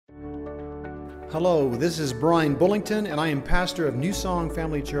Hello, this is Brian Bullington, and I am pastor of New Song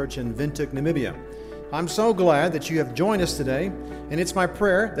Family Church in Windhoek, Namibia. I'm so glad that you have joined us today, and it's my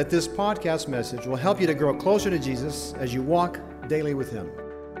prayer that this podcast message will help you to grow closer to Jesus as you walk daily with Him.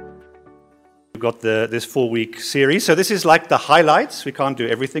 We've got this 4-week series, so this is like the highlights. We can't do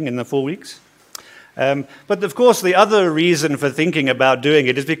everything in the 4 weeks. But of course, the other reason for thinking about doing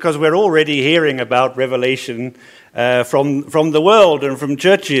it is because we're already hearing about Revelation from the world and from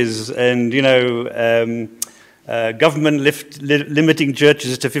churches, and government limiting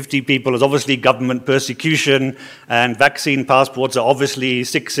churches to 50 people is obviously government persecution, and vaccine passports are obviously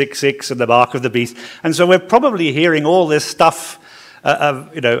 666 and the mark of the beast. And so we're probably hearing all this stuff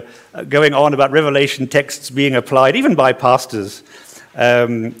going on about Revelation texts being applied, even by pastors.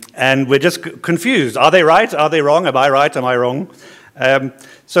 And we're just confused. Are they right? Are they wrong? Am I right? Am I wrong?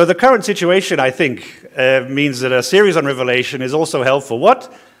 So the current situation, I think, means that a series on Revelation is also helpful.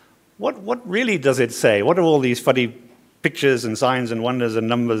 What really does it say? What are all these funny pictures and signs and wonders and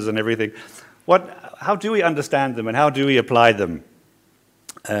numbers and everything? How do we understand them and how do we apply them?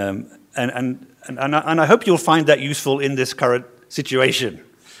 And I hope you'll find that useful in this current situation.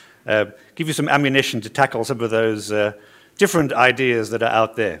 Give you some ammunition to tackle some of those different ideas that are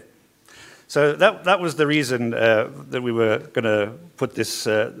out there. So that was the reason that we were going to put this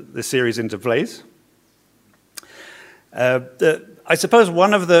series into place. I suppose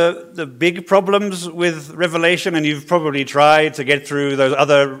one of the big problems with Revelation, and you've probably tried to get through those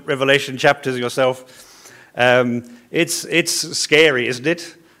other Revelation chapters yourself, it's scary, isn't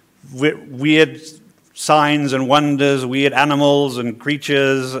it? Weird signs and wonders, weird animals and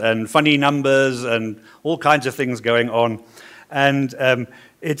creatures and funny numbers and all kinds of things going on. And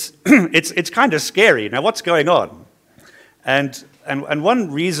it's kind of scary. Now, what's going on? And one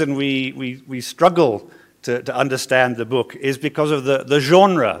reason we struggle to understand the book is because of the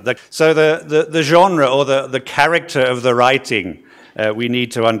genre. So the genre or the character of the writing we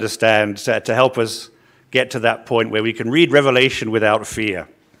need to understand to help us get to that point where we can read Revelation without fear.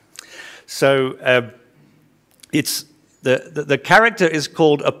 So it's the character is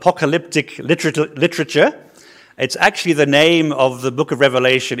called apocalyptic literature. It's actually the name of the book of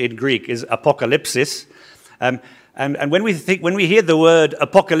Revelation in Greek is apocalypsis. And when we hear the word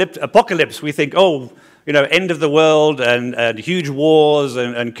apocalypse, we think, end of the world and huge wars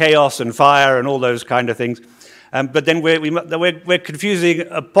and chaos and fire and all those kind of things. But then we're confusing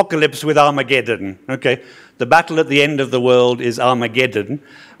apocalypse with Armageddon. Okay, the battle at the end of the world is Armageddon.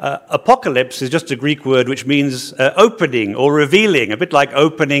 Apocalypse is just a Greek word which means opening or revealing, a bit like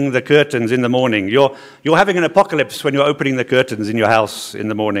opening the curtains in the morning. You're having an apocalypse when you're opening the curtains in your house in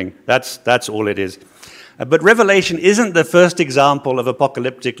the morning. That's all it is. But Revelation isn't the first example of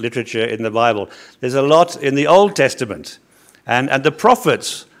apocalyptic literature in the Bible. There's a lot in the Old Testament, and the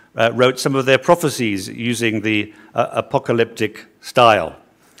prophets wrote some of their prophecies using the apocalyptic style.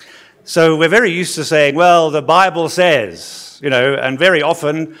 So we're very used to saying, well, the Bible says, and very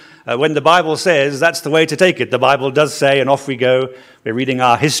often when the Bible says, that's the way to take it. The Bible does say, and off we go. We're reading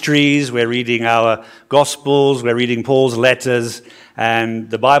our histories, we're reading our Gospels, we're reading Paul's letters, and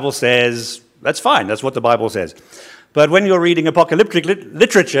the Bible says, that's fine, that's what the Bible says. But when you're reading apocalyptic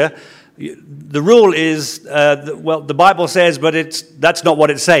literature, the rule is, the Bible says, but that's not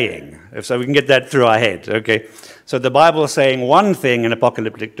what it's saying. So we can get that through our head, okay? So the Bible is saying one thing in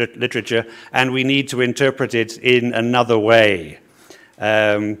apocalyptic literature, and we need to interpret it in another way.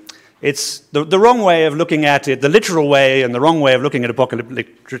 It's the wrong way of looking at it, the literal way and the wrong way of looking at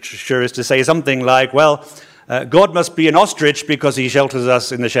apocalyptic literature is to say something like, God must be an ostrich because he shelters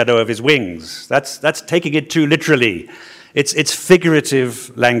us in the shadow of his wings. That's taking it too literally. It's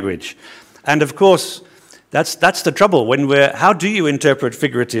figurative language. And of course, that's the trouble. How do you interpret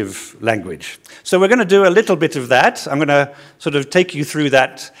figurative language? So we're going to do a little bit of that. I'm going to sort of take you through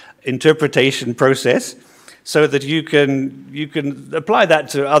that interpretation process so that you can apply that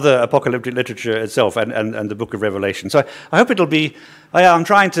to other apocalyptic literature itself and the book of Revelation. So I hope it'll be, I'm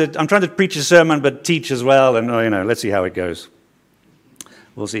trying to preach a sermon but teach as well, and let's see how it goes.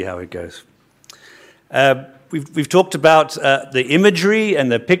 We'll see how it goes. We've talked about the imagery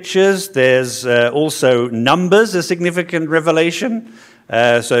and the pictures. There's also numbers, a significant revelation.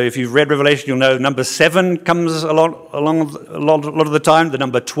 So if you've read Revelation, you'll know number 7 comes along a lot of the time. The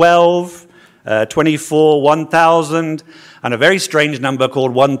number 12, 24, 1,000, and a very strange number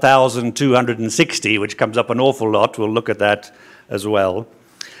called 1,260, which comes up an awful lot. We'll look at that as well.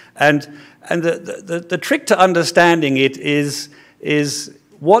 And the trick to understanding it is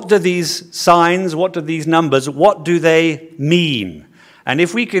what do these signs, what do these numbers, what do they mean? And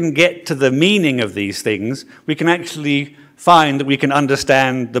if we can get to the meaning of these things, we can actually find that we can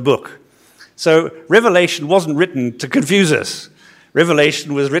understand the book. So Revelation wasn't written to confuse us.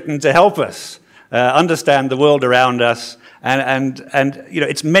 Revelation was written to help us understand the world around us, and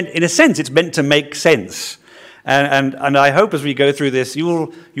it's meant, in a sense, it's meant to make sense. And I hope as we go through this,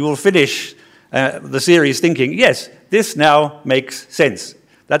 you will finish the series thinking, yes, this now makes sense.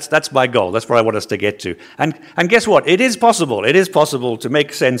 That's my goal. That's where I want us to get to. And guess what? It is possible. It is possible to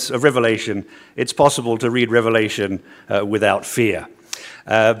make sense of Revelation. It's possible to read Revelation without fear.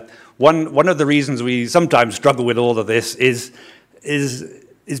 One of the reasons we sometimes struggle with all of this is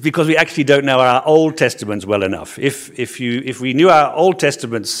because we actually don't know our Old Testaments well enough. If we knew our Old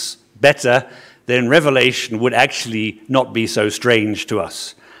Testaments better, then Revelation would actually not be so strange to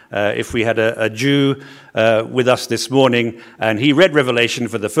us. If we had a Jew with us this morning and he read Revelation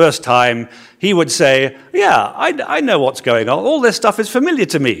for the first time, he would say, yeah, I know what's going on. All this stuff is familiar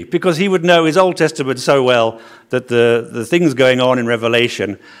to me, because he would know his Old Testament so well that the things going on in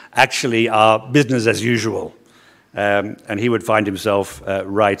Revelation actually are business as usual. And he would find himself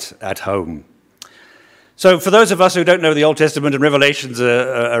right at home. So for those of us who don't know the Old Testament, and Revelation's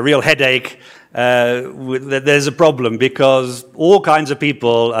a real headache, there's a problem, because all kinds of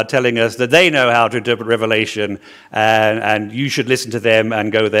people are telling us that they know how to interpret Revelation, and you should listen to them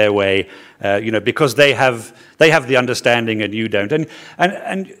and go their way, because they have the understanding and you don't.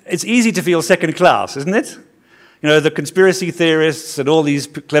 And it's easy to feel second class, isn't it? The conspiracy theorists and all these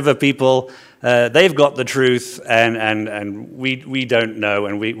clever people, they've got the truth, and we don't know,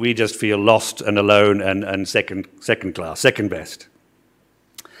 and we just feel lost and alone and second class, second best.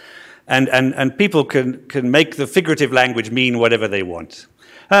 And people can make the figurative language mean whatever they want.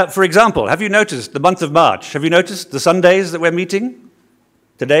 For example, have you noticed the month of March? Have you noticed the Sundays that we're meeting?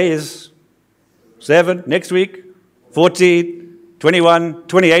 Today is 7, next week 14, 21,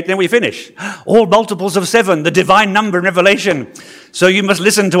 28, then we finish. All multiples of 7, the divine number in Revelation. So you must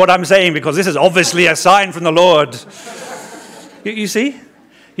listen to what I'm saying, because this is obviously a sign from the Lord. You see?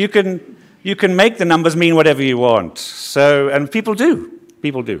 You can make the numbers mean whatever you want. So, and people do.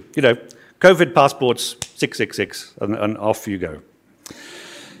 People do. COVID passports, 666, and off you go.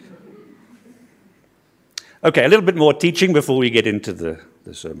 Okay, a little bit more teaching before we get into the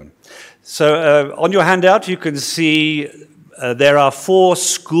sermon. So on your handout, you can see there are 4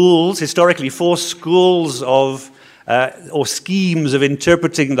 schools, historically 4 schools of, or schemes of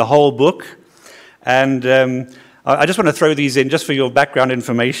interpreting the whole book. And I just want to throw these in just for your background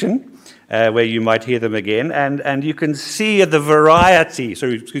information, where you might hear them again. And you can see the variety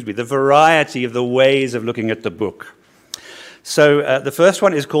of the ways of looking at the book. So the first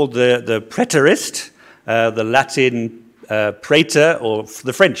one is called the preterist, the Latin praetor, or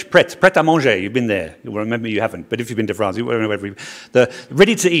the French prêt à manger. You've been there. You'll remember you haven't, but if you've been to France, you won't know the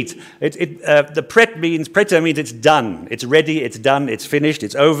ready to eat. The praetor means it's done. It's ready, it's done, it's finished,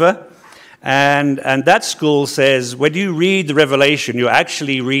 it's over. And that school says when you read the Revelation, you're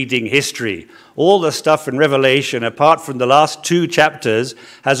actually reading history. All the stuff in Revelation, apart from the last 2 chapters,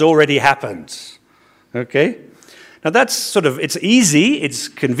 has already happened. Okay? Now that's it's easy, it's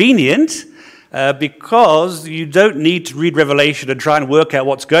convenient, because you don't need to read Revelation and try and work out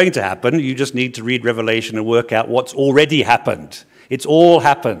what's going to happen. You just need to read Revelation and work out what's already happened. It's all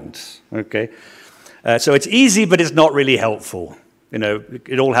happened. Okay? So it's easy, but it's not really helpful.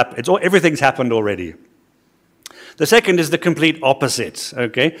 It all happened. Everything's happened already. The second is the complete opposite.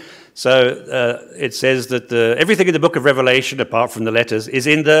 Okay, so it says that everything in the book of Revelation, apart from the letters, is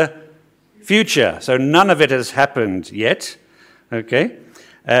in the future. So none of it has happened yet. Okay,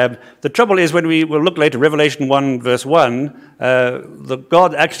 the trouble is when we'll look later, Revelation 1 verse 1,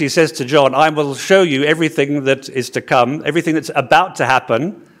 God actually says to John, "I will show you everything that is to come, everything that's about to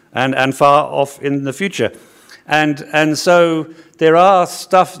happen, and far off in the future." And so there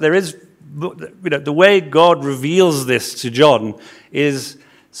is, the way God reveals this to John is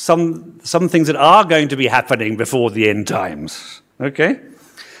some things that are going to be happening before the end times. Okay?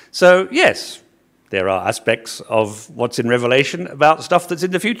 So, yes, there are aspects of what's in Revelation about stuff that's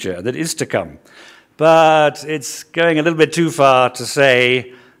in the future, that is to come. But it's going a little bit too far to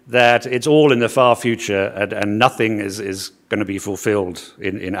say that it's all in the far future and nothing is going to be fulfilled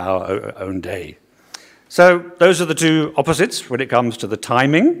in our own day. So those are the 2 opposites when it comes to the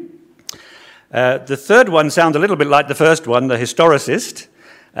timing. The third one sounds a little bit like the first one, the historicist.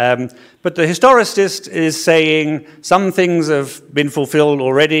 But the historicist is saying some things have been fulfilled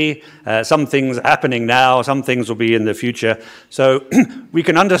already, some things are happening now, some things will be in the future. So we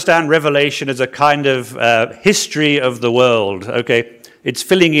can understand Revelation as a kind of history of the world. Okay, it's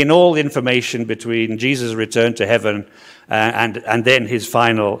filling in all the information between Jesus' return to heaven and then his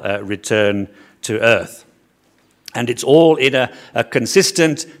final return to earth. And it's all in a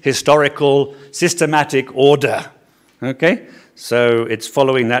consistent, historical, systematic order. Okay? So it's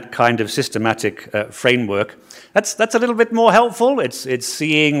following that kind of systematic framework. That's a little bit more helpful. It's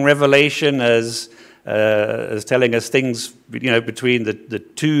seeing Revelation as telling us things, between the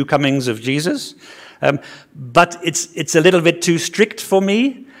two comings of Jesus. But it's a little bit too strict for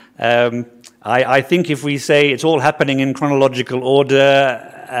me. I think if we say it's all happening in chronological order,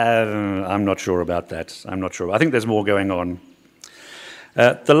 I'm not sure about that. I'm not sure. I think there's more going on.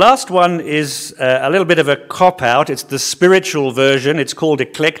 The last one is a little bit of a cop-out. It's the spiritual version. It's called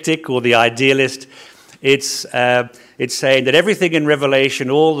eclectic or the idealist. It's saying that everything in Revelation,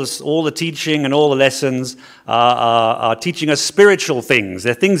 all the teaching and all the lessons are teaching us spiritual things.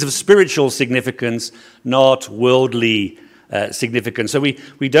 They're things of spiritual significance, not worldly significance. So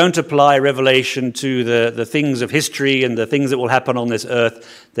we don't apply Revelation to the things of history and the things that will happen on this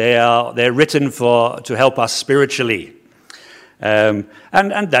earth. They're written to help us spiritually. And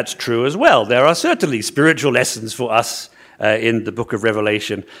that's true as well. There are certainly spiritual lessons for us in the book of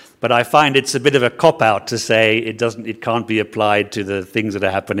Revelation, but I find it's a bit of a cop-out to say it can't be applied to the things that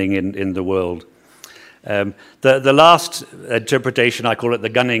are happening in the world. The last interpretation, I call it the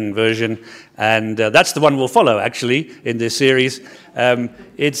gunning version, and that's the one we'll follow, actually, in this series.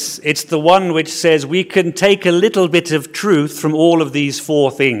 It's the one which says we can take a little bit of truth from all of these four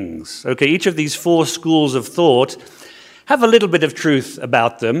things. Okay, each of these four schools of thought have a little bit of truth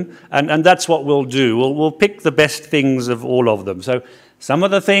about them, and that's what we'll do. We'll pick the best things of all of them. So some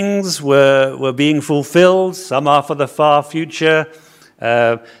of the things were being fulfilled, some are for the far future.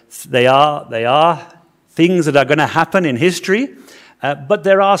 They are things that are going to happen in history, but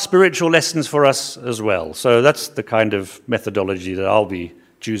there are spiritual lessons for us as well. So that's the kind of methodology that I'll be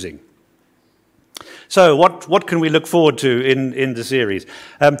choosing. So what can we look forward to in the series?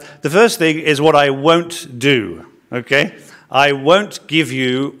 The first thing is what I won't do. Okay, I won't give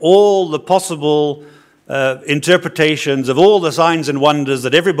you all the possible interpretations of all the signs and wonders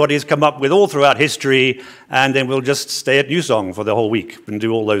that everybody's come up with all throughout history, and then we'll just stay at New Song for the whole week and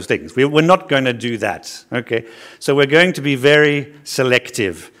do all those things. We're not going to do that. Okay, so we're going to be very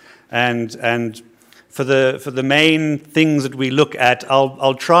selective, and for the main things that we look at,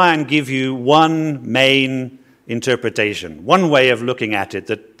 I'll try and give you one main interpretation, one way of looking at it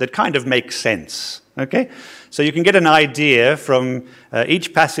that kind of makes sense. Okay, so you can get an idea from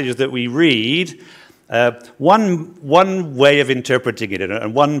each passage that we read, one way of interpreting it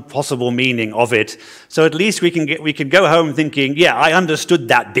and one possible meaning of it. So at least we can go home thinking, yeah, I understood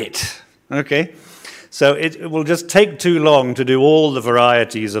that bit. Okay, so it will just take too long to do all the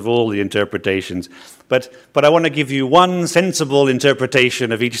varieties of all the interpretations. But I want to give you one sensible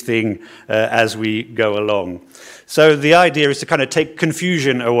interpretation of each thing as we go along. So the idea is to kind of take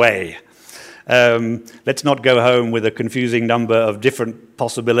confusion away. Let's not go home with a confusing number of different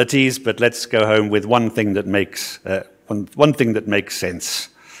possibilities, but let's go home with one thing that makes sense.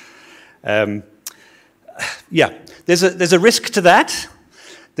 There's a risk to that.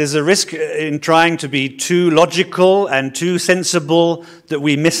 There's a risk in trying to be too logical and too sensible that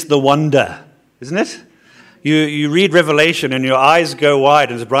we miss the wonder, isn't it? You read Revelation and your eyes go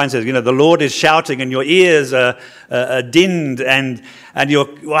wide, as Brian says, the Lord is shouting and your ears are dinned and you're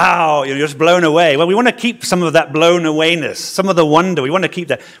just blown away. Well, we want to keep some of that blown awayness, some of the wonder. We want to keep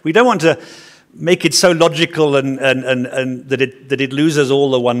that. We don't want to make it so logical and that it loses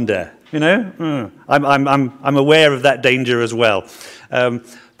all the wonder. I'm aware of that danger as well.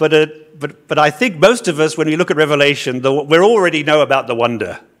 But I think most of us, when we look at Revelation, we already know about the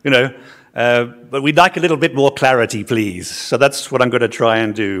wonder, but we'd like a little bit more clarity, please. So that's what I'm going to try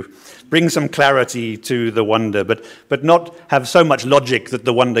and do. Bring some clarity to the wonder, but not have so much logic that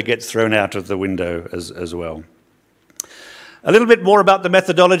the wonder gets thrown out of the window as well. A little bit more about the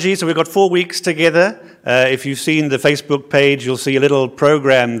methodology. So we've got 4 weeks together. If you've seen the Facebook page, you'll see a little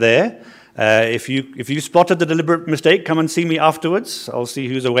program there. If you spotted the deliberate mistake, come and see me afterwards. I'll see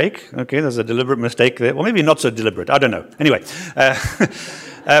who's awake. Okay, there's a deliberate mistake there. Well, maybe not so deliberate. I don't know. Anyway.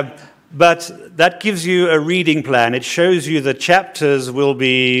 But that gives you a reading plan. It shows you the chapters we'll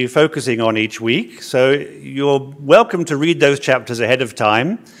be focusing on each week. So you're welcome to read those chapters ahead of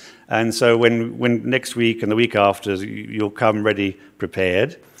time. And so when next week and the week after, you'll come ready,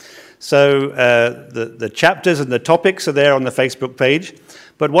 prepared. So the chapters and the topics are there on the Facebook page.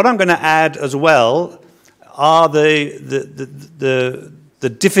 But what I'm going to add as well are the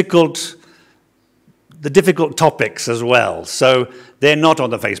difficult topics as well. So they're not on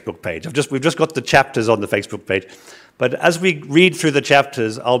the Facebook page. We've just got the chapters on the Facebook page. But as we read through the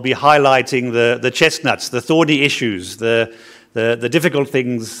chapters, I'll be highlighting the chestnuts, the thorny issues, the difficult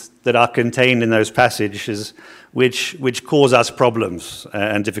things that are contained in those passages which cause us problems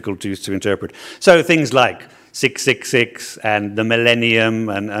and difficulties to interpret. So things like 666 and the millennium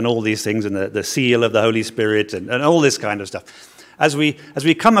and all these things, and the seal of the Holy Spirit and all this kind of stuff. As we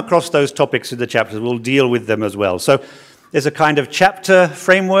come across those topics in the chapters, we'll deal with them as well. So there's a kind of chapter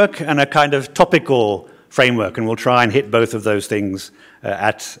framework and a kind of topical framework, and we'll try and hit both of those things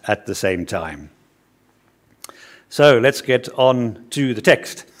at the same time. So let's get on to the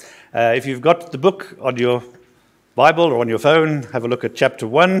text. If you've got the book on your Bible or on your phone, have a look at chapter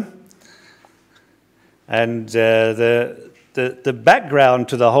 1. And the background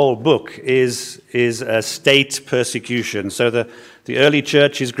to the whole book is a state persecution. So the early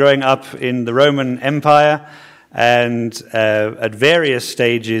church is growing up in the Roman Empire, and at various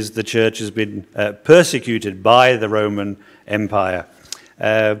stages the church has been persecuted by the Roman Empire.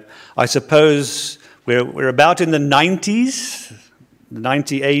 I suppose we're about in the 90s,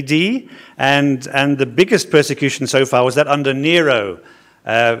 90 AD, and the biggest persecution so far was that under Nero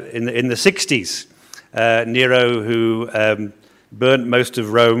in the 60s. Nero, who burnt most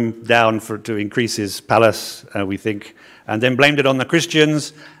of Rome down to increase his palace, we think, and then blamed it on the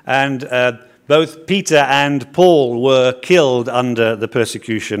Christians. And both Peter and Paul were killed under the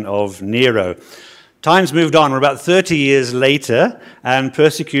persecution of Nero. Time's moved on. We're about 30 years later, and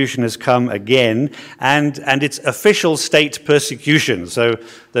persecution has come again, and it's official state persecution. So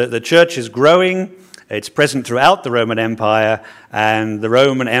the church is growing. It's present throughout the Roman Empire, and the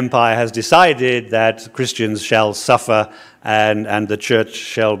Roman Empire has decided that Christians shall suffer and the church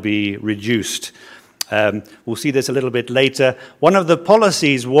shall be reduced. We'll see this a little bit later. One of the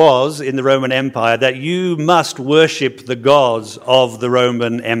policies was in the Roman Empire that you must worship the gods of the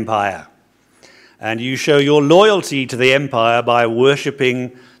Roman Empire. And you show your loyalty to the empire by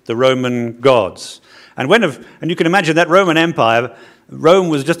worshipping the Roman gods. And you can imagine that Roman Empire, Rome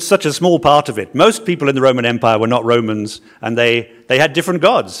was just such a small part of it. Most people in the Roman Empire were not Romans, and they had different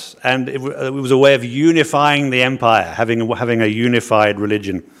gods. And it was a way of unifying the empire, having a unified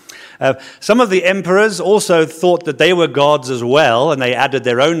religion. Some of the emperors also thought that they were gods as well, and they added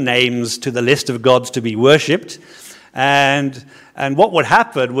their own names to the list of gods to be worshipped. And what would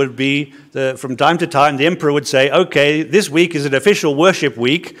happen would be, from time to time, the emperor would say, okay, this week is an official worship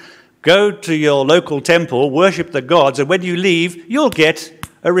week. Go to your local temple, worship the gods, and when you leave, you'll get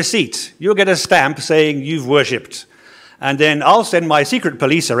a receipt. You'll get a stamp saying you've worshipped. And then I'll send my secret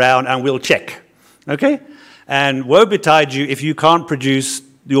police around and we'll check. Okay? And woe betide you if you can't produce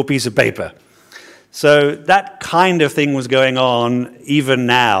your piece of paper. So that kind of thing was going on even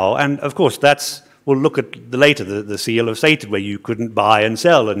now. And of course, we'll look at the seal of Satan, where you couldn't buy and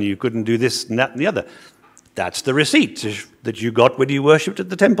sell and you couldn't do this and that and the other. That's the receipt that you got when you worshipped at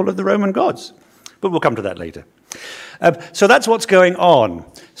the temple of the Roman gods. But we'll come to that later. So that's what's going on.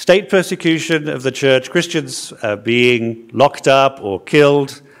 State persecution of the church, Christians being locked up or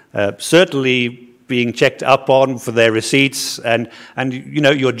killed, certainly being checked up on for their receipts, and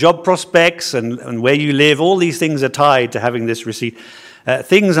your job prospects and where you live, all these things are tied to having this receipt.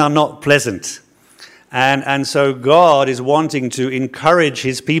 Things are not pleasant. And so God is wanting to encourage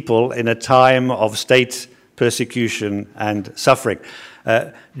his people in a time of state persecution and suffering.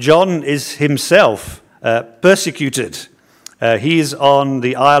 John is himself persecuted. He's on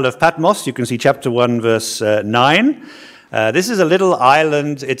the Isle of Patmos. You can see chapter 1, verse 9. This is a little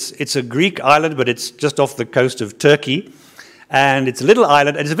island. It's a Greek island, but it's just off the coast of Turkey. And it's a little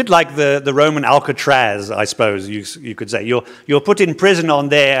island, and it's a bit like the Roman Alcatraz, I suppose you could say. You're put in prison on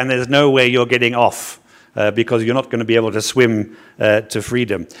there, and there's no way you're getting off. Because you're not going to be able to swim to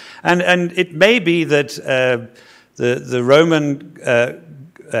freedom. And it may be that the Roman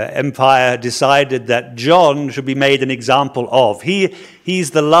Empire decided that John should be made an example of.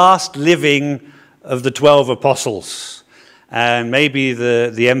 He's the last living of the 12 apostles. And maybe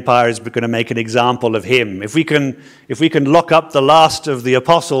the empire is going to make an example of him. If we can lock up the last of the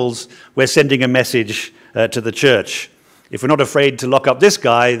apostles, we're sending a message to the church. If we're not afraid to lock up this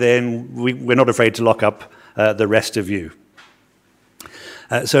guy, then we're not afraid to lock up the rest of you.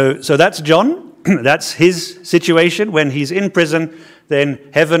 So that's John. That's his situation. When he's in prison, then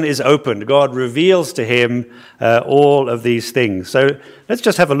heaven is opened. God reveals to him all of these things. So let's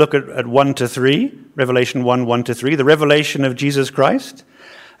just have a look at 1 to 3, Revelation 1 to 3, the revelation of Jesus Christ,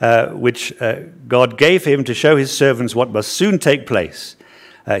 which God gave him to show his servants what must soon take place.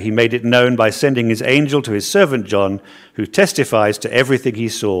 He made it known by sending his angel to his servant John, who testifies to everything he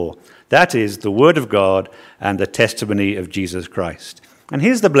saw. That is the word of God and the testimony of Jesus Christ. And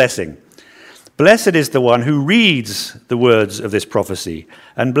here's the blessing. Blessed is the one who reads the words of this prophecy,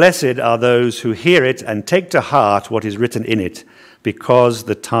 and blessed are those who hear it and take to heart what is written in it, because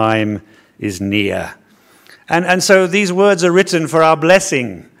the time is near. And so these words are written for our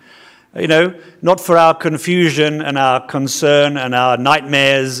blessing, not for our confusion and our concern and our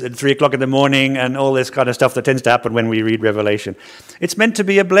nightmares at 3 o'clock in the morning and all this kind of stuff that tends to happen when we read Revelation. It's meant to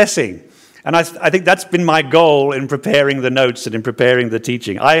be a blessing. And I think that's been my goal in preparing the notes and in preparing the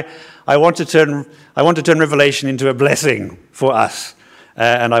teaching. I want to turn Revelation into a blessing for us.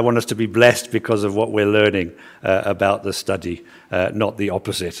 And I want us to be blessed because of what we're learning about the study, not the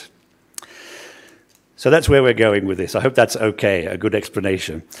opposite. So that's where we're going with this. I hope that's okay, a good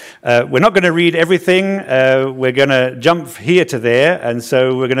explanation. We're not going to read everything. We're going to jump here to there. And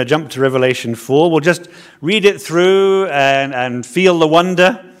so we're going to jump to Revelation 4. We'll just read it through and feel the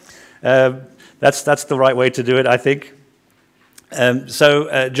wonder. That's the right way to do it, I think.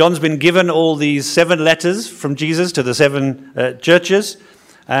 So John's been given all these 7 letters from Jesus to the 7 churches.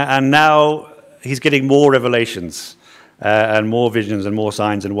 And now he's getting more revelations and more visions and more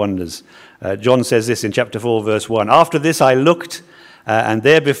signs and wonders. John says this in chapter 4, verse 1. After this I looked, and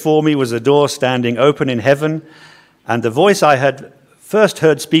there before me was a door standing open in heaven, and the voice I had first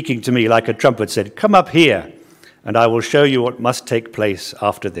heard speaking to me like a trumpet said, "Come up here, and I will show you what must take place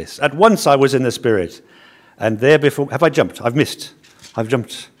after this." At once I was in the Spirit, and there before... Have I jumped? I've missed. I've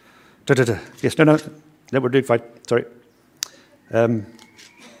jumped. Yes, no, we're doing fine. Sorry.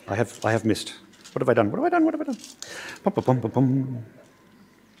 I have missed. What have I done? Pum, pum, pum, pum, pum.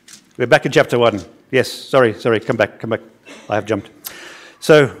 We're back in chapter 1. Yes, sorry, come back. I have jumped.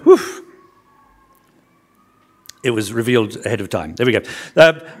 So, it was revealed ahead of time. There we go.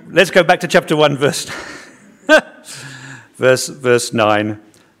 Let's go back to chapter 1, verse 9.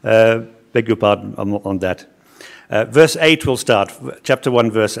 Beg your pardon on that. Verse 8 will start. Chapter 1,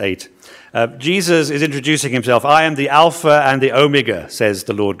 verse 8. Jesus is introducing himself. "I am the Alpha and the Omega," says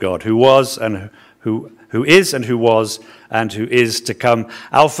the Lord God, who was and who is and who was and who is to come.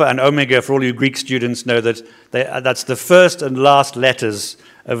 Alpha and Omega, for all you Greek students, know that that's the first and last letters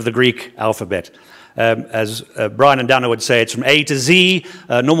of the Greek alphabet. As Brian and Dana would say, it's from A to Z.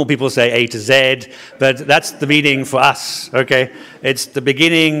 Normal people say A to Z, but that's the meaning for us, okay? It's the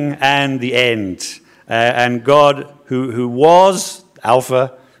beginning and the end. And God, who was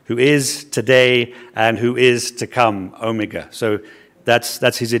Alpha, who is today, and who is to come, Omega. So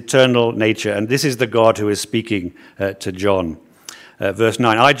that's his eternal nature. And this is the God who is speaking to John. Verse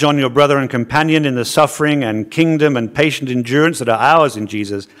 9, "I, John, your brother and companion in the suffering and kingdom and patient endurance that are ours in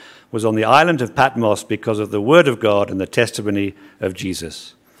Jesus, was on the island of Patmos because of the word of God and the testimony of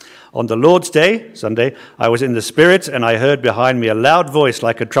Jesus. On the Lord's Day, Sunday, I was in the Spirit, and I heard behind me a loud voice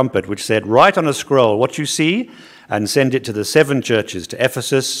like a trumpet, which said, 'Write on a scroll what you see, and send it to the 7 churches, to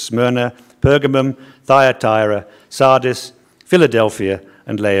Ephesus, Smyrna, Pergamum, Thyatira, Sardis, Philadelphia,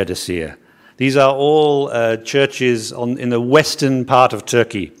 and Laodicea.'" These are all churches in the western part of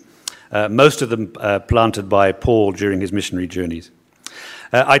Turkey, most of them planted by Paul during his missionary journeys.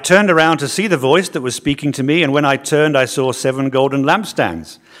 I turned around to see the voice that was speaking to me, and when I turned, I saw 7 golden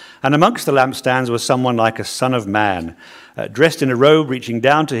lampstands. And amongst the lampstands was someone like a son of man, dressed in a robe reaching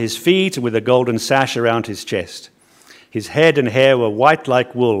down to his feet and with a golden sash around his chest. His head and hair were white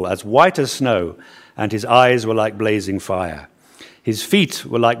like wool, as white as snow, and his eyes were like blazing fire. His feet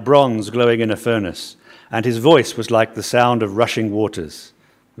were like bronze glowing in a furnace, and his voice was like the sound of rushing waters.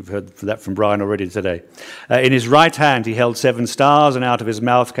 We've heard that from Brian already today. In his right hand he held 7 stars, and out of his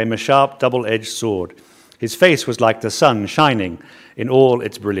mouth came a sharp double-edged sword. His face was like the sun shining in all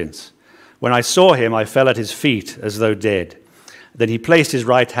its brilliance. When I saw him, I fell at his feet as though dead. Then he placed his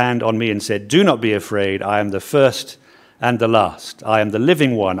right hand on me and said, "Do not be afraid. I am the first and the last. I am the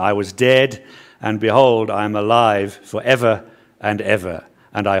living one. I was dead, and behold, I am alive forever and ever,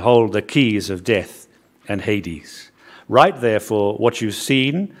 and I hold the keys of death and Hades. Write, therefore, what you've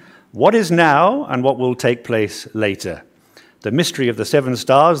seen, what is now, and what will take place later. The mystery of the 7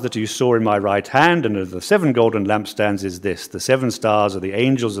 stars that you saw in my right hand and of the 7 golden lampstands is this. The 7 stars are the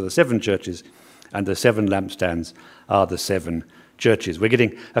angels of the 7 churches, and the 7 lampstands are the 7 churches." We're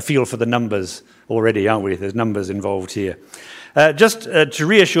getting a feel for the numbers already, aren't we? There's numbers involved here. Just to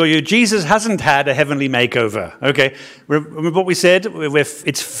reassure you, Jesus hasn't had a heavenly makeover, okay? Remember what we said?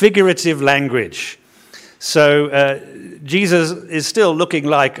 It's figurative language. So Jesus is still looking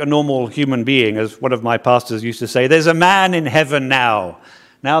like a normal human being, as one of my pastors used to say. There's a man in heaven now.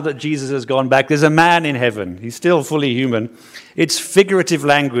 Now that Jesus has gone back, there's a man in heaven. He's still fully human. It's figurative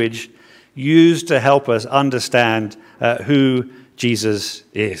language used to help us understand who Jesus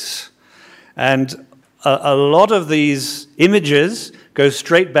is. And a lot of these images go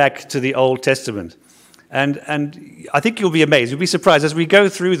straight back to the Old Testament. And I think you'll be amazed. You'll be surprised as we go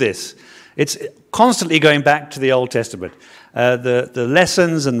through this. It's constantly going back to the Old Testament. the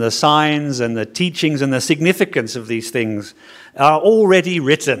lessons and the signs and the teachings and the significance of these things are already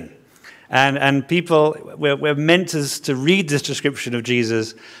written. And people, we're meant to read this description of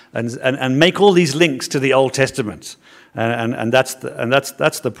Jesus and make all these links to the Old Testament. And that's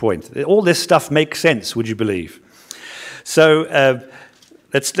the point. All this stuff makes sense, would you believe? So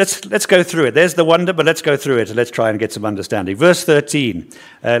let's go through it. There's the wonder, but let's go through it and let's try and get some understanding. Verse 13,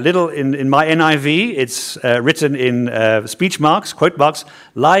 in my NIV, it's written in speech marks, quote marks,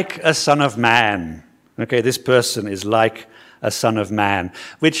 like a son of man. Okay, this person is like a son of man,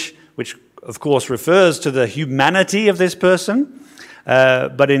 which of course refers to the humanity of this person.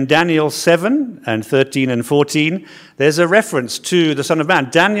 But in Daniel 7 and 13 and 14, there's a reference to the Son of Man.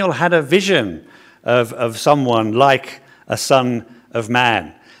 Daniel had a vision of someone like a son of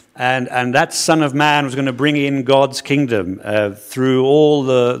man. And that Son of Man was going to bring in God's kingdom through all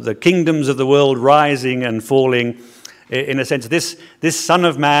the kingdoms of the world rising and falling. In a sense, this Son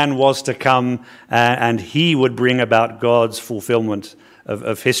of Man was to come and he would bring about God's fulfillment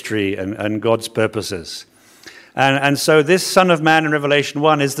of history and God's purposes. And so this Son of Man in Revelation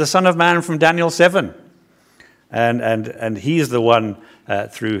 1 is the Son of Man from Daniel 7. And he is the one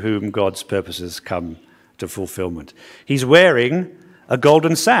through whom God's purposes come to fulfillment. He's wearing a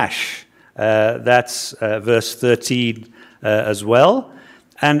golden sash. That's verse 13 as well.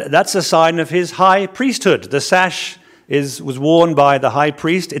 And that's a sign of his high priesthood. The sash was worn by the high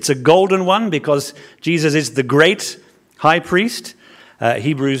priest. It's a golden one because Jesus is the great high priest.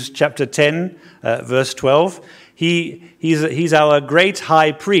 Hebrews chapter 10, verse 12. He's our great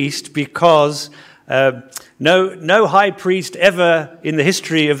high priest because no high priest ever in the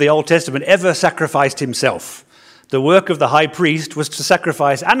history of the Old Testament ever sacrificed himself. The work of the high priest was to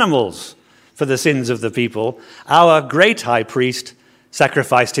sacrifice animals for the sins of the people. Our great high priest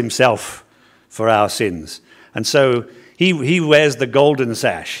sacrificed himself for our sins. And so he wears the golden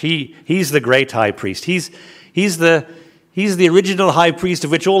sash. He's the great high priest. He's the original high priest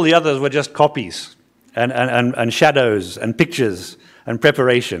of which all the others were just copies and shadows and pictures and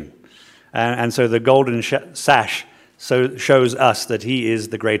preparation. And so the golden sash shows us that he is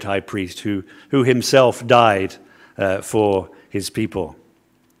the great high priest who himself died for his people.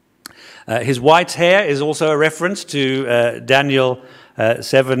 His white hair is also a reference to Daniel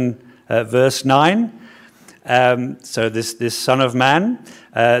 7, verse 9. So this Son of Man,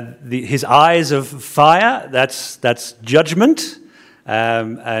 his eyes of fire, that's judgment,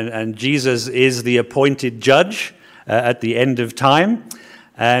 and Jesus is the appointed judge at the end of time,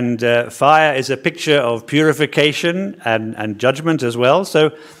 and fire is a picture of purification and judgment as well.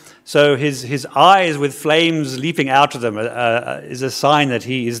 So his eyes with flames leaping out of them is a sign that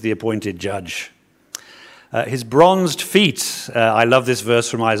he is the appointed judge. His bronzed feet, I love this verse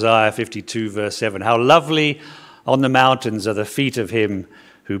from Isaiah 52, verse 7. How lovely on the mountains are the feet of him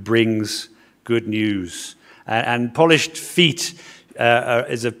who brings good news. And polished feet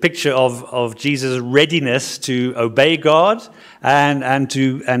is a picture of Jesus' readiness to obey God and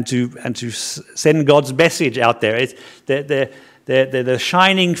to send God's message out there. They're the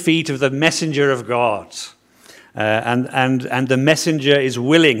shining feet of the messenger of God. And the messenger is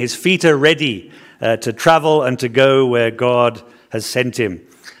willing. His feet are ready to travel and to go where God has sent him.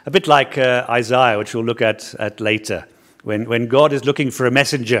 A bit like Isaiah, which we'll look at later, when God is looking for a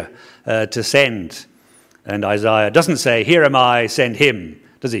messenger to send. And Isaiah doesn't say, "Here am I, send him,"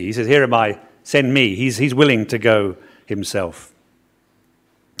 does he? He says, "Here am I, send me." He's willing to go himself.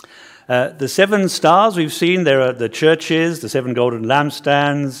 The 7 stars we've seen, there are the churches, the 7 golden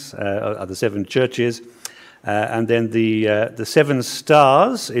lampstands are the 7 churches. And then the 7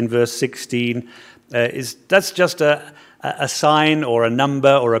 stars in verse 16, that's just a sign or a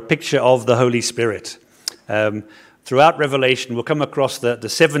number or a picture of the Holy Spirit. Throughout Revelation, we'll come across the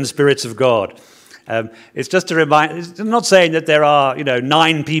 7 spirits of God. It's just to remind. It's not saying that there are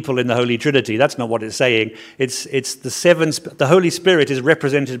 9 people in the Holy Trinity. That's not what it's saying. It's the 7. The Holy Spirit is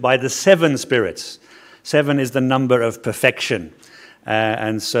represented by the 7 spirits. 7 is the number of perfection.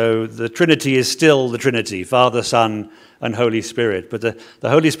 And so the Trinity is still the Trinity, Father, Son, and Holy Spirit. But the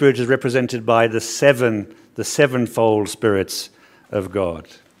Holy Spirit is represented by the 7-fold spirits of God.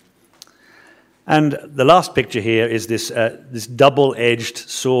 And the last picture here is this double-edged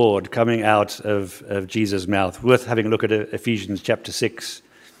sword coming out of Jesus' mouth. Worth having a look at Ephesians chapter 6,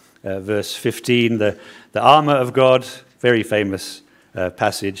 verse 15. The armor of God, very famous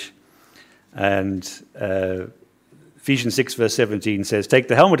passage. And Ephesians 6, verse 17 says, "Take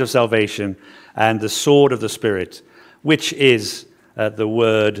the helmet of salvation and the sword of the Spirit, which is the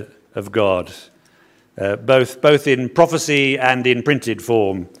word of God." Both in prophecy and in printed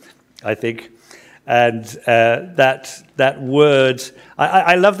form, I think. And that word,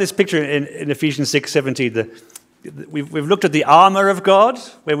 I love this picture in Ephesians 6:17. We've looked at the armor of God,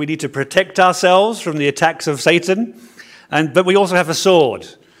 where we need to protect ourselves from the attacks of Satan, but we also have a sword.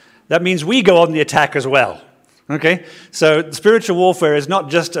 That means we go on the attack as well. Okay, so spiritual warfare is not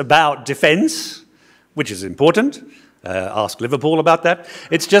just about defense, which is important. Ask Liverpool about that.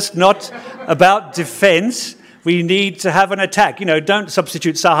 It's just not about defense. We need to have an attack. Don't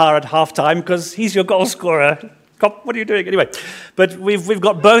substitute Sahar at halftime because he's your goal scorer. What are you doing? Anyway, but we've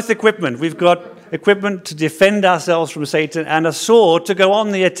got both equipment. We've got equipment to defend ourselves from Satan and a sword to go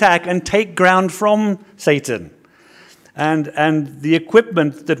on the attack and take ground from Satan. And the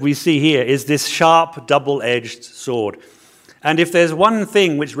equipment that we see here is this sharp, double-edged sword. And if there's one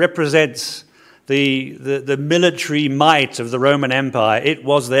thing which represents the military might of the Roman Empire, it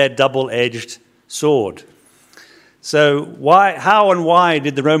was their double-edged sword. So how and why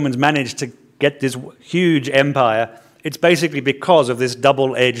did the Romans manage to get this huge empire? It's basically because of this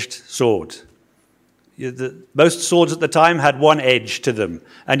double-edged sword. Most swords at the time had one edge to them,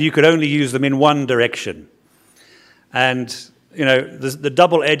 and you could only use them in one direction. And, the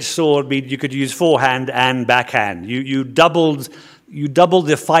double-edged sword means you could use forehand and backhand. You doubled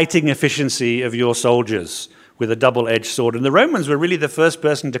the fighting efficiency of your soldiers with a double-edged sword. And the Romans were really the first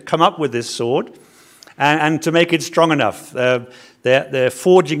person to come up with this sword and to make it strong enough. Their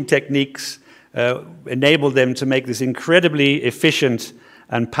forging techniques enabled them to make this incredibly efficient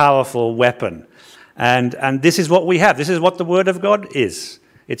and powerful weapon. And this is what we have. This is what the Word of God is.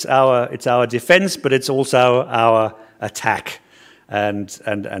 It's our defense, but it's also our attack. And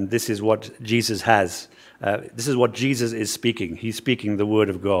this is what Jesus has. This is what Jesus is speaking. He's speaking the Word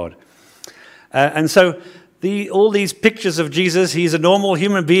of God. And so all these pictures of Jesus, he's a normal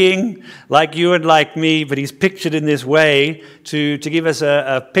human being like you and like me, but he's pictured in this way to give us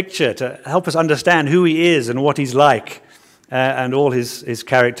a picture, to help us understand who he is and what he's like and all his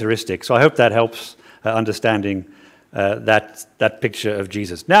characteristics. So I hope that helps understanding that picture of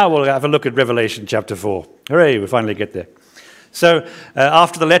Jesus. Now we'll have a look at Revelation chapter 4. Hooray, we finally get there. So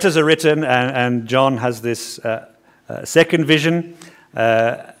after the letters are written and John has this second vision,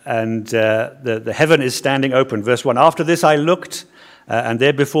 and the heaven is standing open. Verse 1, after this I looked, and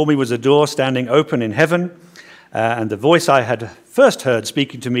there before me was a door standing open in heaven, and the voice I had first heard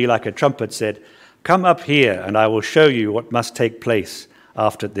speaking to me like a trumpet said, come up here, and I will show you what must take place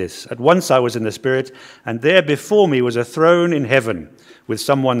after this. At once I was in the Spirit, and there before me was a throne in heaven, with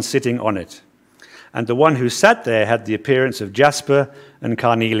someone sitting on it. And the one who sat there had the appearance of jasper and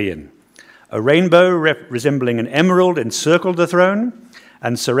carnelian. A rainbow resembling an emerald encircled the throne,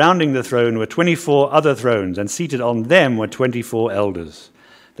 and surrounding the throne were 24 other thrones, and seated on them were 24 elders.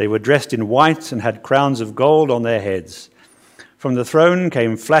 They were dressed in white and had crowns of gold on their heads. From the throne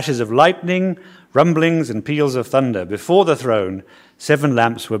came flashes of lightning, rumblings, and peals of thunder. Before the throne, 7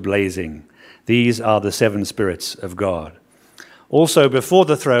 lamps were blazing. These are the 7 spirits of God. Also before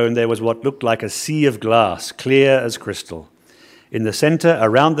the throne there was what looked like a sea of glass, clear as crystal. In the center,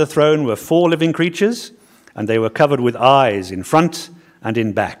 around the throne, were 4 living creatures, and they were covered with eyes in front and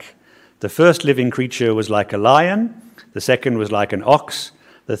in back. The first living creature was like a lion, the second was like an ox,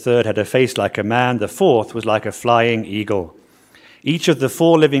 the third had a face like a man, the fourth was like a flying eagle. Each of the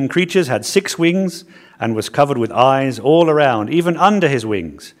 4 living creatures had 6 wings and was covered with eyes all around, even under his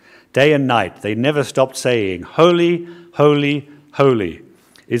wings. Day and night they never stopped saying, Holy, holy, holy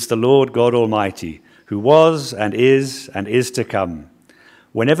is the Lord God Almighty, who was and is to come.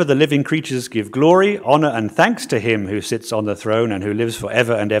 Whenever the living creatures give glory, honor, and thanks to him who sits on the throne and who lives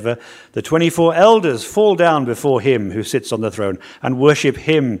forever and ever, the 24 elders fall down before him who sits on the throne and worship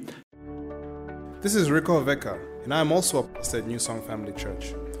him. This is Rico Veka, and I am also a pastor at New Song Family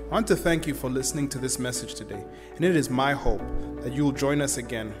Church. I want to thank you for listening to this message today, and it is my hope that you will join us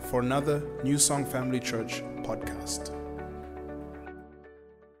again for another New Song Family Church podcast.